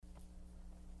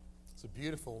It's a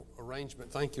beautiful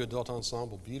arrangement. Thank you, Adult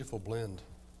Ensemble. Beautiful blend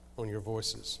on your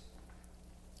voices.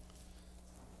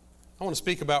 I want to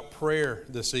speak about prayer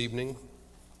this evening.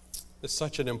 It's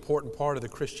such an important part of the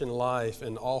Christian life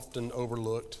and often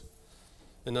overlooked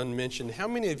and unmentioned. How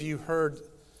many of you heard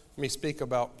me speak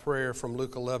about prayer from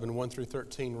Luke 11, 1 through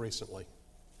 13 recently?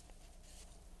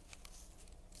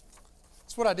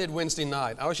 That's what I did Wednesday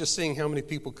night. I was just seeing how many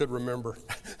people could remember.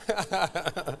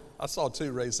 I saw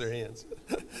 2 raise their hands.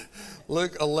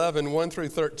 Luke 11, 1 through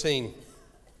 13.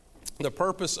 The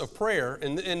purpose of prayer.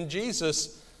 And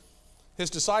Jesus, his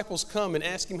disciples come and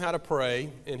ask him how to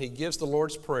pray, and he gives the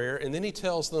Lord's Prayer, and then he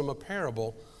tells them a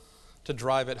parable to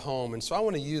drive it home. And so I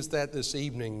want to use that this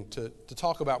evening to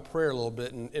talk about prayer a little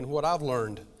bit and what I've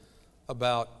learned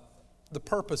about the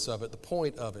purpose of it, the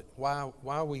point of it,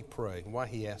 why we pray, why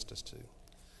he asked us to.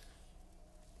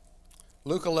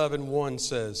 Luke 11:1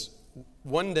 says,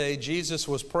 "One day Jesus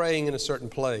was praying in a certain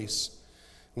place.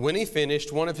 When he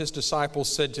finished, one of his disciples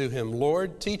said to him,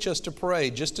 'Lord, teach us to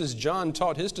pray, just as John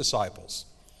taught his disciples.'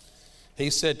 He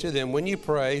said to them, 'When you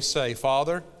pray, say,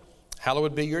 Father,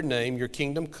 hallowed be your name, your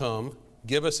kingdom come.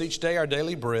 Give us each day our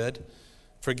daily bread.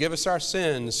 Forgive us our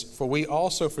sins, for we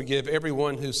also forgive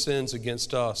everyone who sins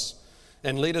against us.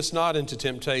 And lead us not into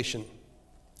temptation.'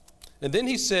 And then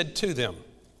he said to them,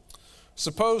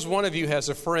 'Suppose one of you has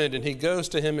a friend, and he goes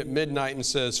to him at midnight and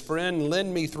says, Friend,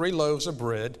 lend me 3 loaves of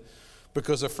bread,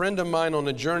 because a friend of mine on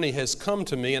a journey has come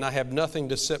to me, and I have nothing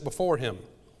to set before him.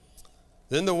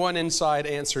 Then the one inside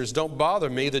answers, Don't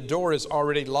bother me, the door is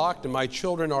already locked, and my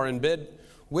children are in bed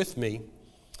with me.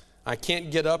 I can't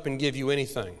get up and give you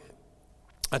anything.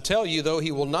 I tell you, though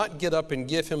he will not get up and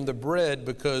give him the bread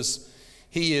because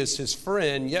he is his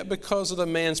friend, yet because of the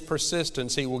man's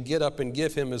persistence, he will get up and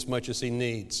give him as much as he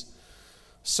needs.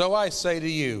 So I say to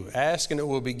you, ask and it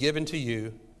will be given to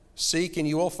you. Seek and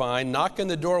you will find. Knock and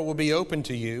the door will be opened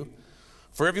to you.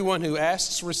 For everyone who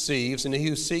asks receives, and he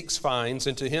who seeks finds,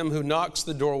 and to him who knocks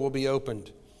the door will be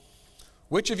opened.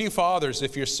 Which of you fathers,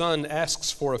 if your son asks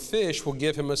for a fish, will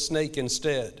give him a snake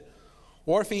instead?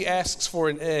 Or if he asks for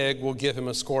an egg, will give him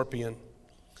a scorpion?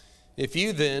 If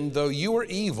you then, though you are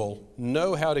evil,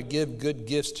 know how to give good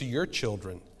gifts to your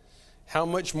children, how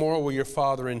much more will your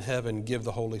Father in heaven give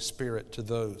the Holy Spirit to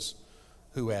those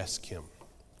who ask him?'"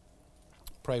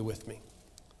 Pray with me.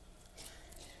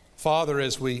 Father,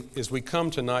 as we come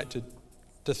tonight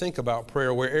to think about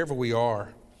prayer wherever we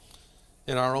are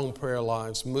in our own prayer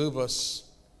lives, move us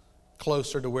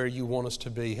closer to where you want us to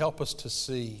be. Help us to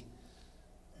see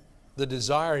the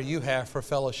desire you have for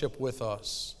fellowship with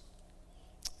us.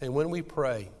 And when we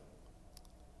pray,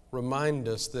 remind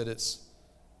us that it's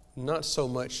not so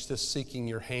much just seeking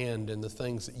your hand and the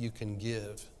things that you can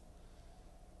give,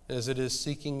 as it is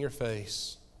seeking your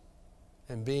face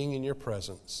and being in your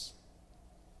presence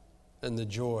and the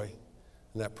joy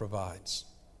that provides.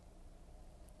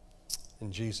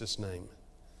 In Jesus' name,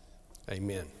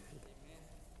 amen.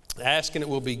 Ask and it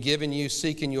will be given you.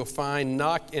 Seek and you'll find.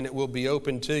 Knock and it will be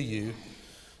open to you.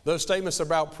 Those statements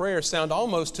about prayer sound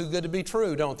almost too good to be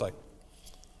true, don't they?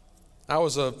 I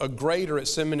was a grader at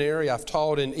seminary. I've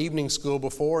taught in evening school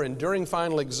before, and during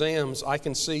final exams, I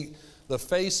can see the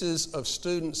faces of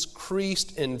students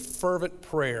creased in fervent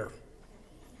prayer.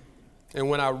 And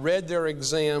when I read their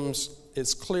exams,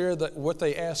 it's clear that what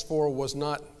they asked for was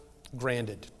not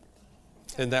granted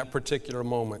in that particular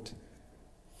moment.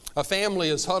 A family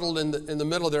is huddled in the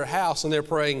middle of their house, and they're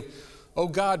praying, "Oh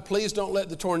God, please don't let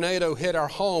the tornado hit our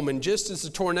home." And just as the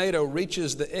tornado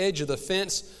reaches the edge of the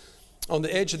fence on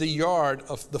the edge of the yard,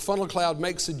 the funnel cloud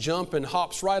makes a jump and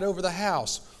hops right over the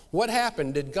house. What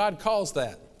happened? Did God cause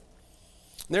that?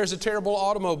 There's a terrible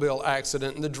automobile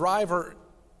accident, and the driver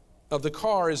of the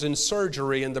car is in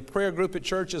surgery, and the prayer group at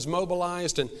church is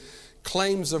mobilized and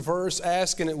claims a verse,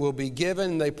 ask and it will be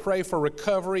given. They pray for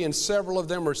recovery, and several of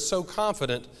them are so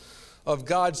confident of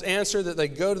God's answer that they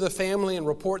go to the family and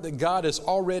report that God is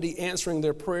already answering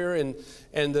their prayer, and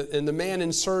the man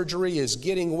in surgery is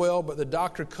getting well, but the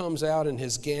doctor comes out in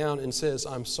his gown and says,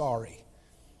 "I'm sorry.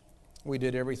 We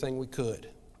did everything we could."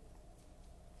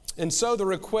 And so the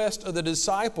request of the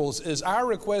disciples is our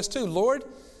request too. Lord,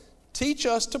 teach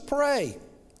us to pray.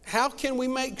 How can we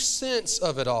make sense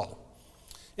of it all?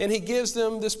 And he gives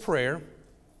them this prayer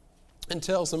and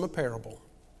tells them a parable.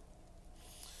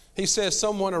 He says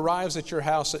someone arrives at your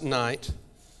house at night,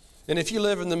 and if you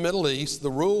live in the Middle East, the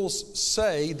rules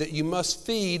say that you must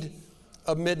feed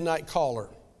a midnight caller.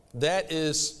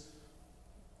 That's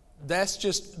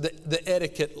just the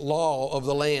etiquette law of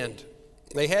the land.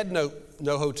 They had no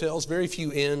hotels, very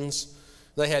few inns.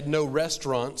 They had no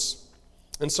restaurants.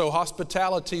 And so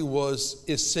hospitality was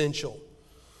essential.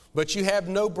 But you have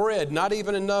no bread, not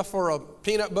even enough for a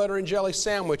peanut butter and jelly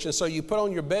sandwich. And so you put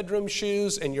on your bedroom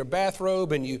shoes and your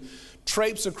bathrobe and you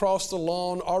traipse across the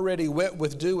lawn already wet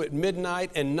with dew at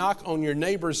midnight and knock on your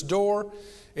neighbor's door.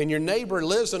 And your neighbor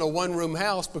lives in a one-room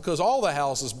house because all the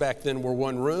houses back then were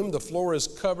one room. The floor is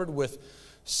covered with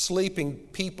sleeping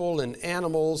people and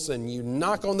animals. And you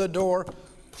knock on the door,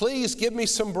 please give me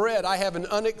some bread. I have an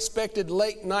unexpected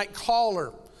late night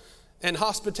caller and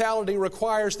hospitality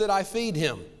requires that I feed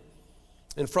him.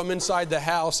 And from inside the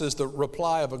house is the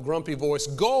reply of a grumpy voice,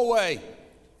 go away,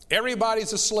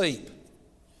 everybody's asleep.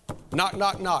 Knock,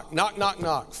 knock, knock, knock, knock,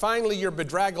 knock. Finally, your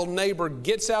bedraggled neighbor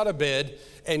gets out of bed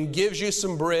and gives you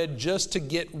some bread just to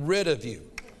get rid of you.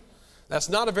 That's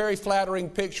not a very flattering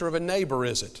picture of a neighbor,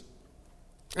 is it?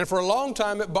 And for a long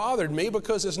time it bothered me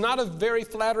because it's not a very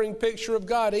flattering picture of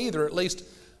God either. At least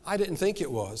I didn't think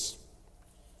it was.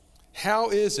 How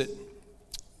is it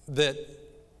that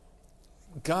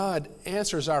God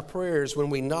answers our prayers when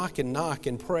we knock and knock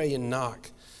and pray and knock?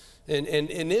 And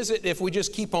is it if we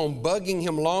just keep on bugging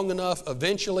Him long enough,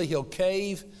 eventually He'll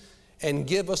cave and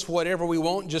give us whatever we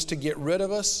want just to get rid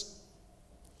of us?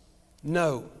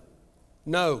 No.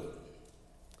 No.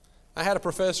 I had a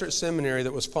professor at seminary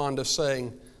that was fond of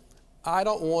saying, I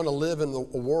don't want to live in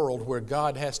a world where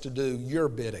God has to do your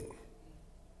bidding.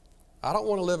 I don't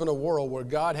want to live in a world where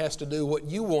God has to do what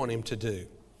you want Him to do.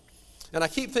 And I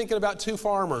keep thinking about two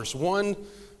farmers, one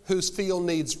whose field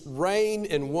needs rain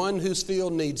and one whose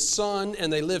field needs sun,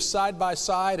 and they live side by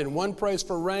side, and one prays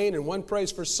for rain and one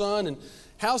prays for sun. And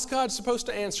how's God supposed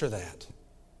to answer that?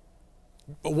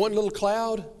 One little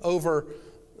cloud over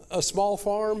a small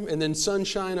farm and then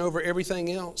sunshine over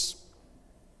everything else?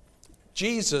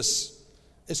 Jesus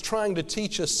is trying to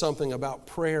teach us something about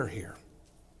prayer here.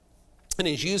 And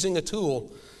He's using a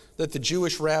tool that the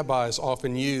Jewish rabbis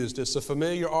often used. It's a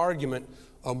familiar argument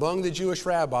among the Jewish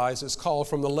rabbis. It's called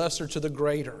from the lesser to the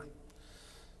greater.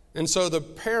 And so the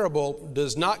parable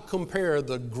does not compare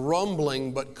the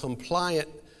grumbling but compliant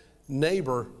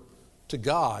neighbor to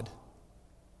God.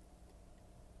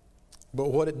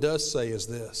 But what it does say is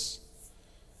this: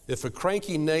 if a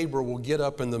cranky neighbor will get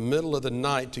up in the middle of the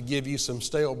night to give you some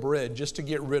stale bread just to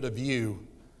get rid of you,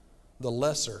 the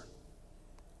lesser,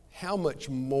 how much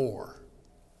more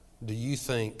do you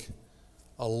think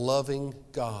a loving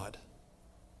God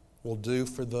will do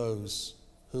for those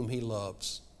whom He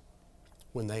loves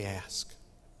when they ask?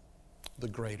 The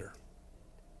greater.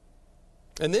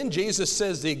 And then Jesus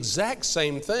says the exact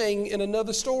same thing in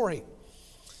another story.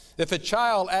 If a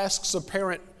child asks a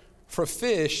parent for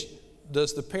fish,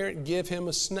 does the parent give him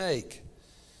a snake?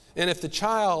 And if the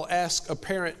child asks a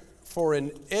parent for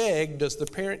an egg, does the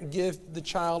parent give the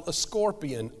child a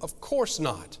scorpion? Of course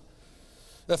not.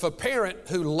 If a parent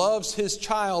who loves his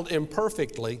child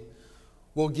imperfectly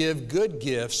will give good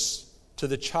gifts to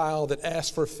the child that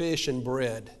asks for fish and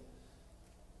bread,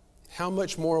 how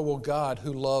much more will God,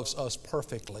 who loves us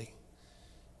perfectly,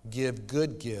 give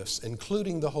good gifts,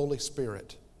 including the Holy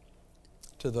Spirit,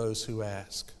 to those who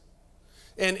ask?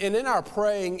 And in our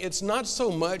praying, it's not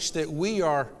so much that we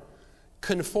are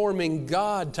conforming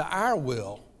God to our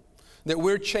will, that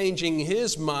we're changing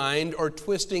His mind or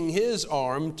twisting His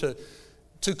arm to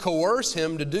coerce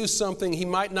Him to do something He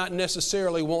might not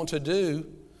necessarily want to do,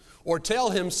 or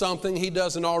tell Him something He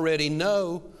doesn't already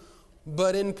know.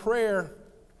 But in prayer,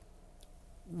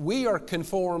 we are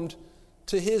conformed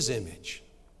to His image.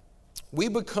 We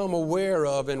become aware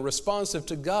of and responsive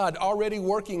to God already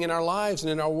working in our lives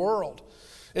and in our world.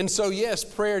 And so, yes,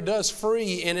 prayer does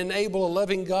free and enable a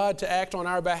loving God to act on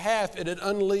our behalf, and it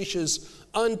unleashes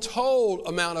untold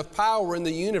amount of power in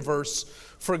the universe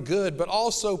for good. But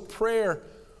also prayer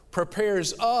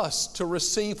prepares us to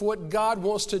receive what God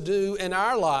wants to do in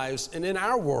our lives and in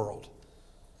our world.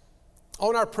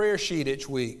 On our prayer sheet each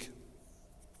week,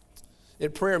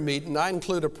 at prayer meeting, I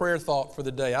include a prayer thought for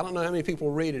the day. I don't know how many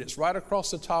people read it. It's right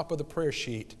across the top of the prayer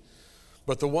sheet.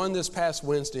 But the one this past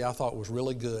Wednesday I thought was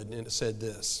really good, and it said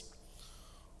this: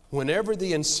 whenever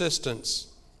the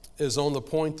insistence is on the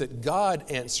point that God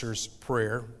answers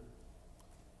prayer,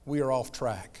 we are off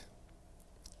track.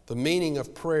 The meaning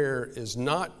of prayer is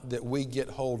not that we get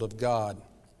hold of God.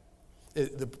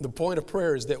 The point of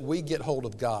prayer is that we get hold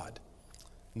of God,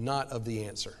 not of the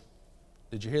answer.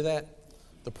 Did you hear that?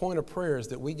 The point of prayer is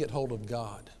that we get hold of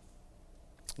God,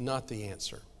 not the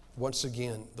answer. Once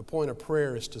again, the point of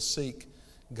prayer is to seek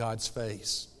God's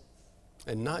face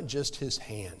and not just His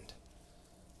hand.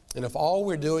 And if all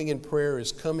we're doing in prayer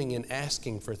is coming and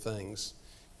asking for things,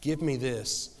 give me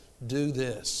this, do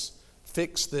this,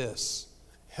 fix this,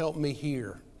 help me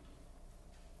here,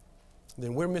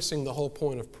 then we're missing the whole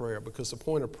point of prayer, because the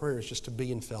point of prayer is just to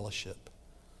be in fellowship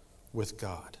with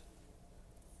God.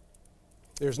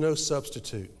 There's no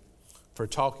substitute for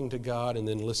talking to God and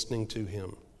then listening to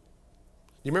Him.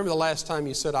 You remember the last time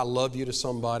you said, I love you to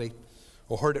somebody,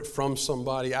 or heard it from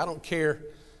somebody? I don't care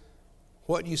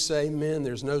what you say, men,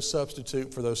 there's no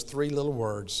substitute for those 3 little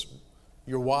words.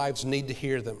 Your wives need to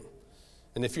hear them.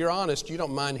 And if you're honest, you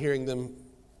don't mind hearing them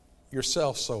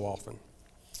yourself so often.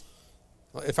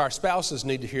 If our spouses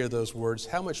need to hear those words,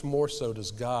 how much more so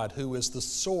does God, who is the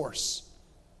source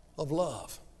of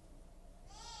love,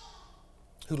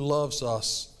 who loves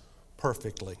us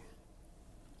perfectly.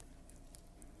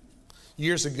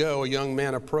 Years ago, a young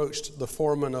man approached the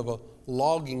foreman of a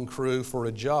logging crew for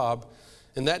a job,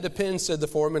 and that depends, said the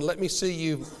foreman, let me see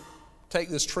you take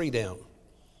this tree down.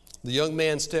 The young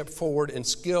man stepped forward and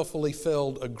skillfully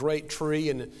felled a great tree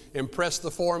and impressed the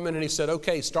foreman, and he said,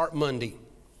 okay, start Monday.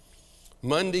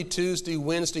 Monday, Tuesday,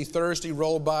 Wednesday, Thursday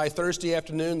rolled by. Thursday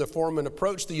afternoon, the foreman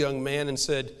approached the young man and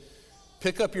said,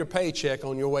 pick up your paycheck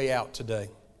on your way out today.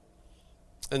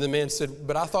 And the man said,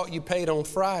 but I thought you paid on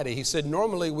Friday. He said,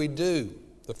 normally we do,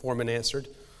 the foreman answered,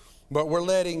 but we're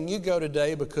letting you go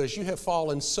today because you have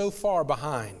fallen so far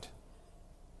behind.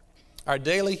 Our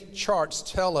daily charts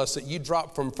tell us that you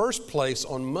dropped from first place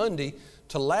on Monday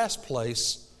to last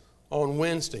place on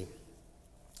Wednesday.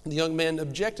 The young man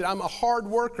objected, I'm a hard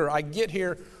worker. I get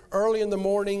here early in the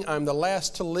morning. I'm the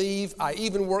last to leave. I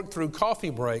even work through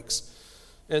coffee breaks.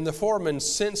 And the foreman,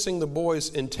 sensing the boy's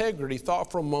integrity,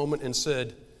 thought for a moment and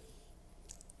said,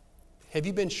 have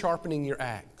you been sharpening your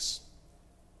axe?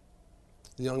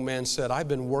 The young man said, I've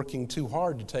been working too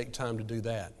hard to take time to do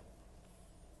that.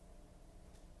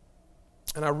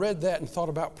 And I read that and thought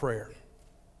about prayer.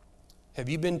 Have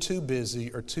you been too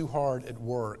busy or too hard at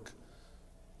work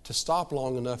to stop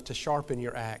long enough to sharpen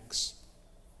your axe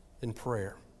in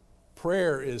prayer?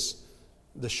 Prayer is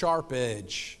the sharp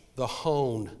edge, the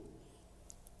hone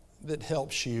that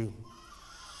helps you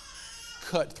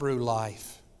cut through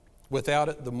life. Without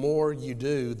it, the more you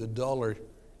do, the duller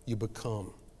you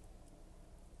become.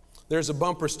 There's a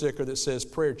bumper sticker that says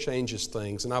prayer changes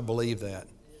things, and I believe that.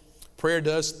 Prayer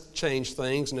does change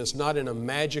things, and it's not in a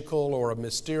magical or a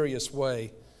mysterious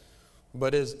way,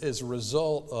 but is a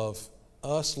result of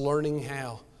us learning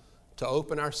how to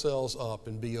open ourselves up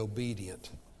and be obedient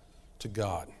to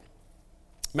God.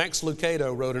 Max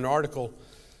Lucado wrote an article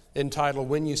entitled,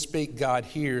 When You Speak, God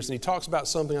Hears, and he talks about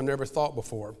something I've never thought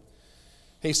before.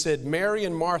 He said, Mary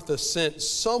and Martha sent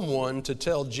someone to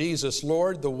tell Jesus,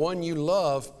 Lord, the one you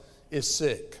love is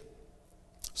sick.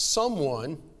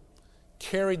 Someone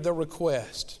carried the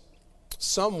request.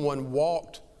 Someone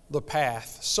walked the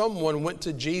path. Someone went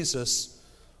to Jesus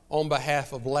on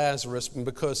behalf of Lazarus, and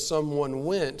because someone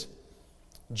went,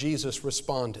 Jesus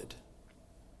responded.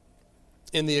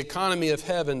 In the economy of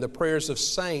heaven, the prayers of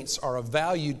saints are a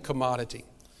valued commodity.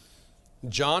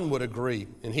 John would agree,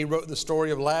 and he wrote the story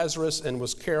of Lazarus and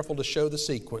was careful to show the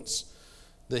sequence.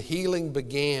 The healing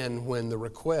began when the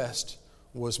request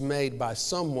was made by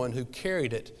someone who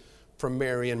carried it from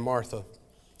Mary and Martha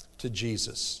to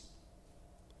Jesus.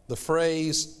 The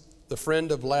phrase the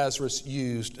friend of Lazarus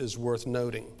used is worth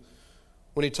noting.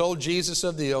 When he told Jesus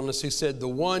of the illness, he said, the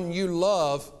one you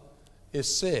love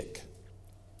is sick.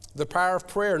 The power of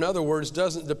prayer, in other words,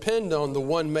 doesn't depend on the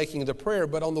one making the prayer,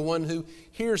 but on the one who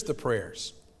hears the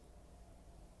prayers.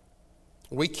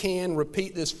 We can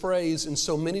repeat this phrase in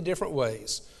so many different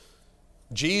ways.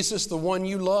 Jesus, the one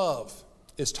you love,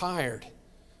 is tired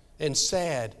and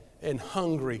sad and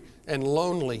hungry and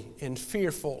lonely and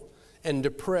fearful and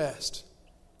depressed.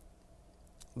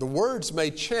 The words may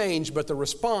change, but the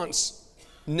response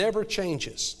never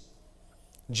changes.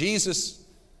 Jesus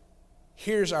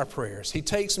hears our prayers. He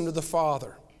takes them to the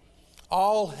Father.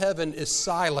 All heaven is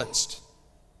silenced,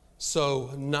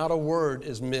 so not a word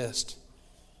is missed.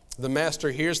 The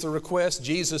Master hears the request.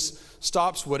 Jesus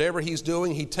stops whatever he's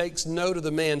doing. He takes note of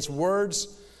the man's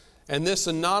words, and this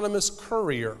anonymous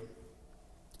courier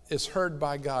is heard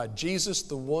by God. Jesus,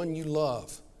 the one you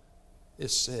love,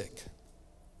 is sick.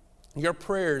 Your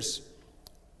prayers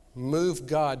move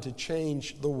God to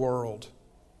change the world.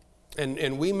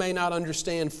 And we may not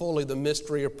understand fully the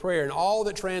mystery of prayer and all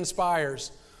that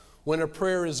transpires when a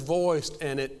prayer is voiced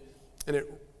and it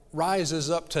rises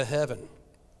up to heaven.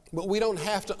 But we don't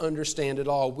have to understand it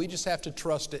all. We just have to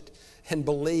trust it and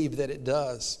believe that it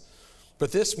does.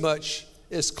 But this much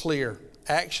is clear.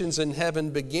 Actions in heaven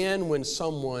begin when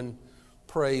someone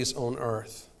prays on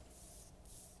earth.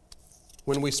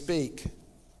 When we speak,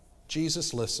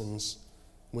 Jesus listens.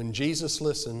 When Jesus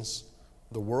listens,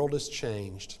 the world is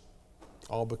changed.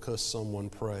 All because someone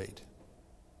prayed.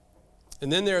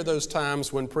 And then there are those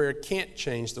times when prayer can't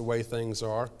change the way things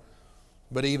are.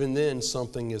 But even then,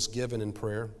 something is given in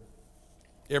prayer.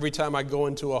 Every time I go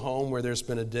into a home where there's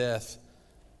been a death,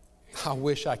 I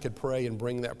wish I could pray and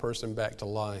bring that person back to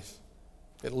life,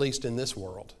 at least in this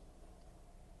world.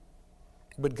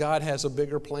 But God has a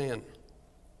bigger plan.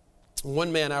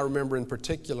 One man I remember in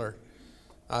particular,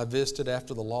 I visited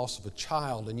after the loss of a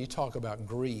child, and you talk about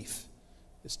grief.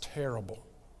 It's terrible.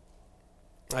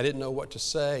 I didn't know what to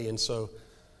say, and so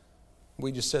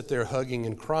we just sat there hugging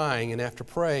and crying, and after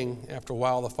praying, after a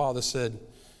while, the father said,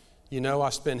 "You know,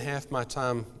 I spend half my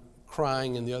time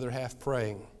crying and the other half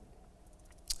praying,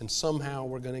 and somehow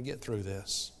we're going to get through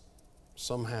this.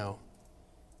 Somehow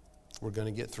we're going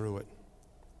to get through it."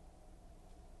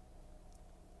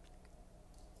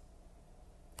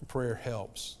 Prayer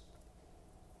helps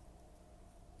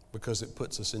because it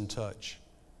puts us in touch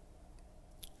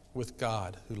with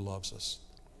God who loves us.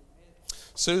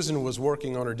 Susan was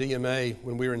working on her DMA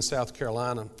when we were in South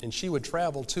Carolina, and she would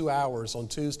travel 2 hours on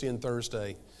Tuesday and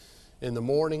Thursday in the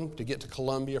morning to get to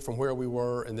Columbia from where we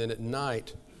were, and then at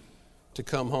night to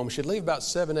come home. She'd leave about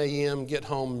 7 a.m., get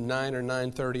home 9 or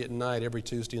 9:30 at night every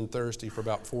Tuesday and Thursday for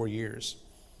about 4 years.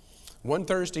 One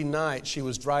Thursday night, she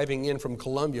was driving in from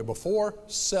Columbia before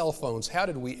cell phones. How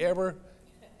did we ever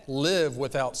live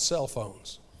without cell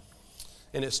phones?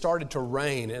 And it started to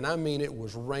rain, and I mean it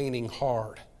was raining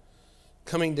hard.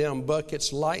 Coming down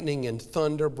buckets, lightning and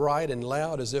thunder, bright and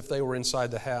loud as if they were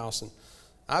inside the house. And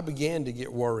I began to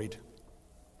get worried.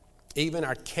 Even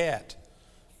our cat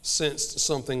sensed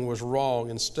something was wrong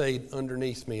and stayed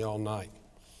underneath me all night.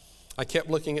 I kept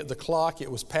looking at the clock. It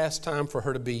was past time for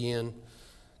her to be in.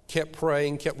 Kept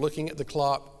praying, kept looking at the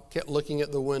clock, kept looking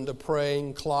at the window,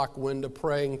 praying, clock, window,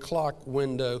 praying, clock,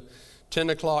 window. 10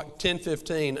 o'clock,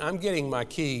 10:15, I'm getting my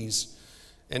keys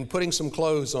and putting some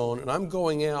clothes on, and I'm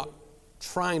going out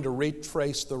trying to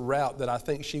retrace the route that I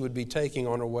think she would be taking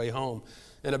on her way home.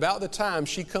 And about the time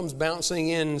she comes bouncing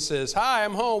in and says, "Hi,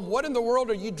 I'm home. What in the world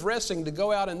are you dressing to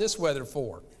go out in this weather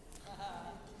for?"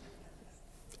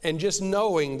 And just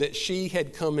knowing that she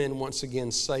had come in once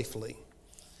again safely,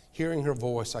 hearing her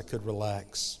voice, I could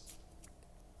relax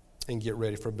and get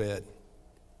ready for bed.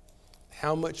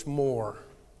 How much more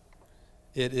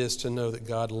it is to know that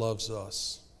God loves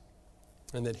us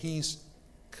and that He's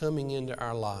coming into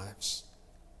our lives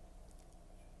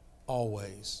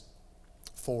always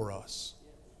for us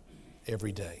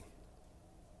every day.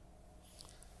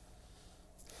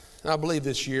 I believe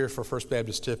this year for First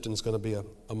Baptist Tifton is going to be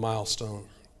a milestone.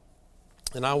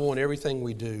 And I want everything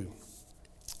we do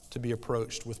to be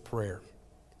approached with prayer.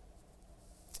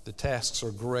 The tasks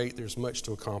are great. There's much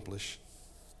to accomplish.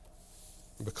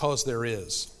 And because there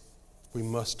is, we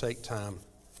must take time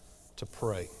to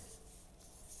pray.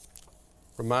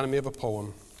 Reminded me of a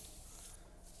poem.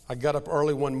 I got up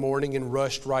early one morning and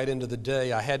rushed right into the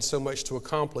day. I had so much to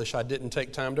accomplish, I didn't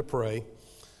take time to pray.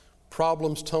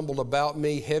 Problems tumbled about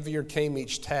me, heavier came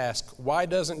each task. Why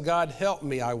doesn't God help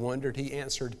me, I wondered. He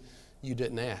answered, "You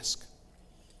didn't ask."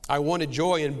 I wanted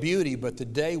joy and beauty, but the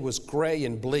day was gray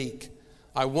and bleak.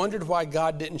 I wondered why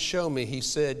God didn't show me. He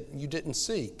said, "You didn't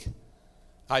seek."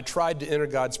 I tried to enter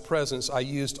God's presence. I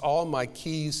used all my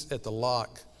keys at the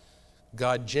lock.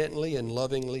 God gently and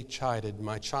lovingly chided,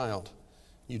 "My child,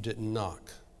 you didn't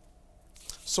knock."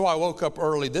 So I woke up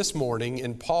early this morning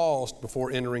and paused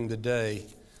before entering the day.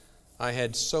 I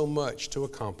had so much to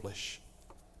accomplish.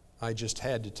 I just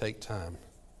had to take time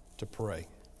to pray.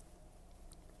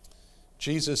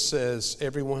 Jesus says,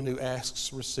 "Everyone who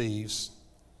asks receives,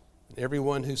 and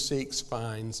everyone who seeks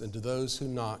finds, and to those who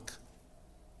knock,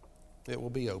 it will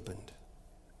be opened."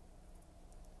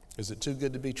 Is it too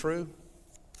good to be true?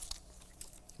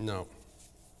 No.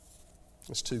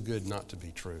 It's too good not to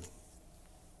be true.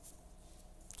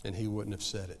 And He wouldn't have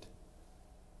said it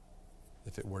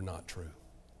if it were not true.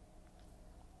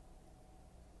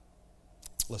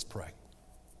 Let's pray.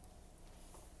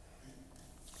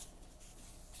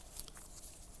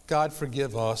 God,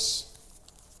 forgive us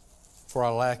for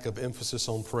our lack of emphasis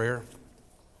on prayer,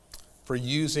 for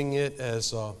using it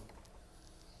as a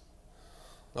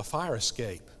fire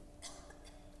escape,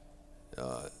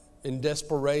 in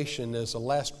desperation as a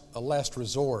last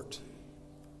resort,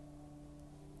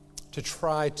 to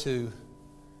try to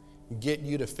get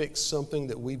you to fix something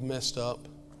that we've messed up,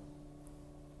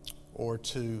 or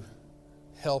to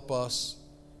help us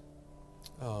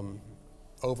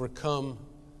overcome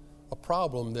a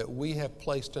problem that we have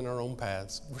placed in our own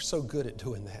paths. We're so good at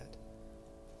doing that.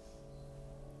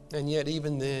 And yet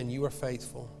even then, you are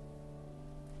faithful.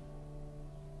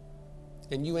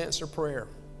 And you answer prayer.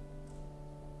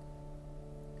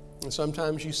 And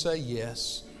sometimes you say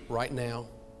yes, right now.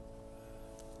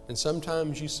 And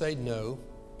sometimes you say no,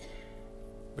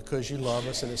 because you love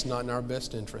us and it's not in our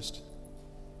best interest.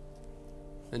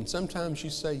 And sometimes you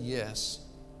say yes,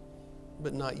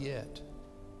 but not yet.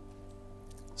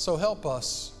 So help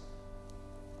us,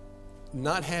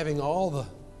 not having all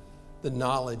the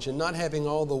knowledge and not having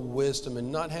all the wisdom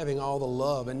and not having all the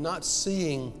love and not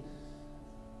seeing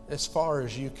as far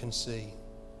as you can see.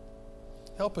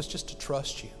 Help us just to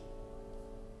trust you,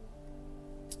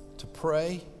 to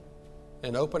pray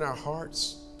and open our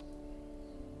hearts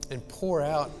and pour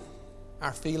out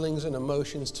our feelings and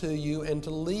emotions to you and to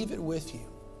leave it with you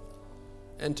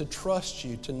and to trust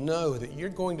you, to know that you're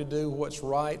going to do what's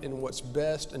right and what's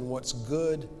best and what's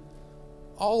good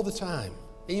all the time,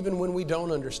 even when we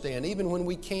don't understand, even when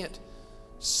we can't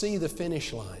see the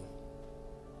finish line.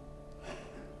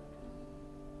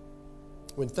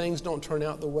 When things don't turn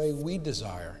out the way we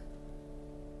desire,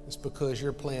 it's because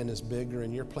your plan is bigger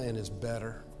and your plan is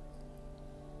better.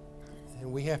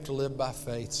 And we have to live by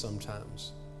faith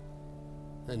sometimes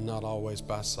and not always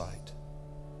by sight.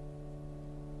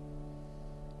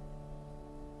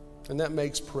 And that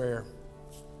makes prayer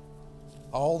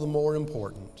all the more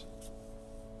important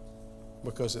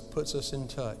because it puts us in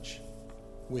touch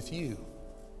with you,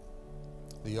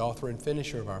 the author and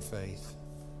finisher of our faith.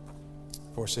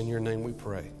 For it's in your name we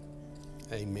pray.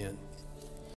 Amen.